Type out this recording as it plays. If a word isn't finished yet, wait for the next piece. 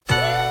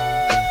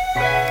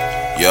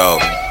Yo,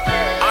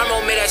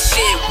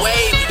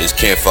 it's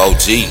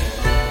KENFOLKG,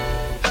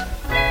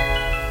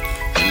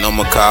 and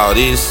I'ma call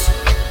this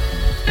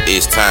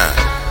It's Time.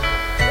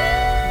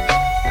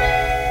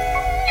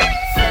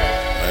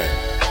 Man,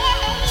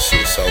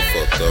 shit so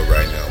fucked up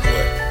right now, boy.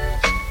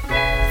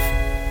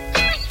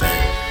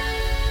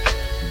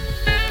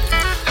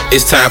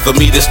 It's time for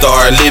me to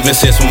start living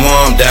since my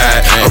mom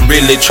died. I'm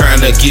really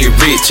trying to get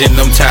rich and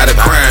I'm tired of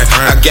crying.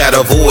 I got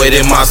a void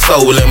in my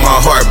soul and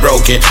my heart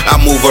broken. I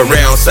move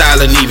around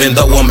silent even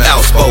though I'm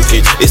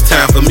outspoken. It's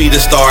time for me to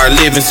start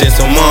living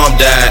since my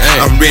mom died.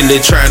 I'm really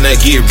trying to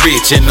get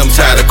rich and I'm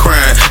tired of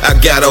crying. I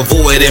got a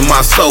void in my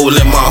soul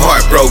and my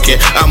heart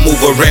broken. I move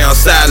around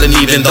silent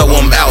even though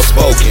I'm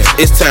outspoken.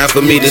 It's time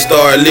for me to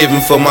start living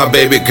for my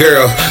baby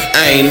girl.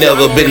 I ain't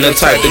never been the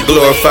type to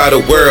glorify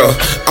the world.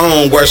 I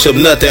don't worship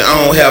nothing, I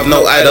don't have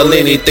no idol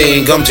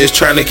anything. I'm just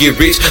trying to get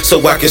rich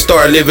so I can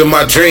start living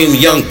my dream.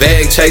 Young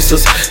bag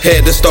chasers,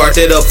 had to start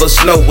that up for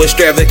snow.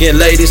 Extravagant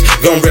ladies,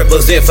 gon'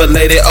 represent for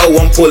Lady O.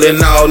 I'm pulling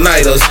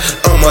all-nighters.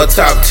 I'm a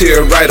top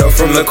tier writer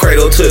from the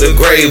cradle to the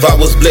grave. I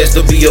was blessed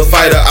to be a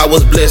fighter, I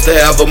was blessed to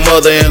have a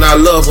mother and I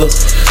love her.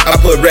 I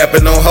put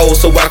rapping on hold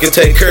so I can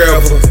take care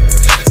of her.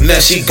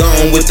 Now she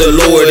gone with the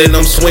Lord and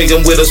I'm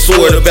swinging with a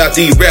sword about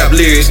these rap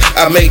lyrics.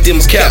 I make them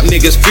cap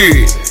niggas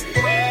period.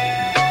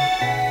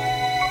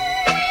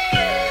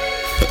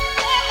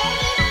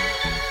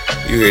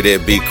 You hear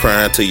that beat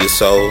crying to your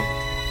soul?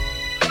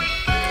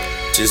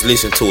 Just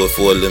listen to it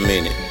for a little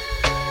minute.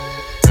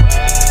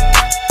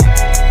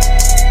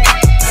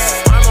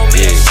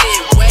 Yeah.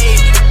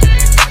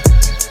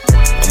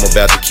 I'm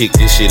about to kick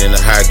this shit in a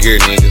high gear,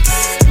 nigga.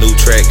 New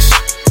tracks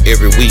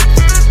every week.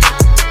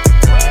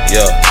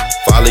 Yeah,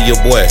 follow your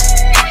boy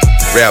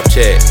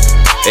Rapchat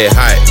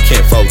at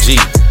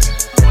KENFOLKG,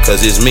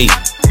 cause it's me,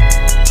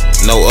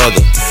 no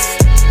other.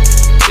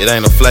 It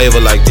ain't a flavor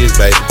like this,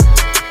 baby.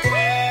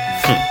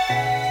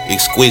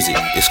 Exquisite,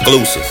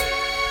 exclusive.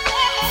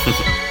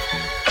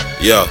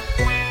 Yeah,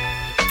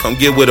 come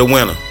get with a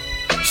winner.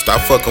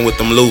 Stop fucking with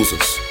them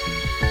losers.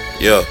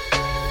 Yeah.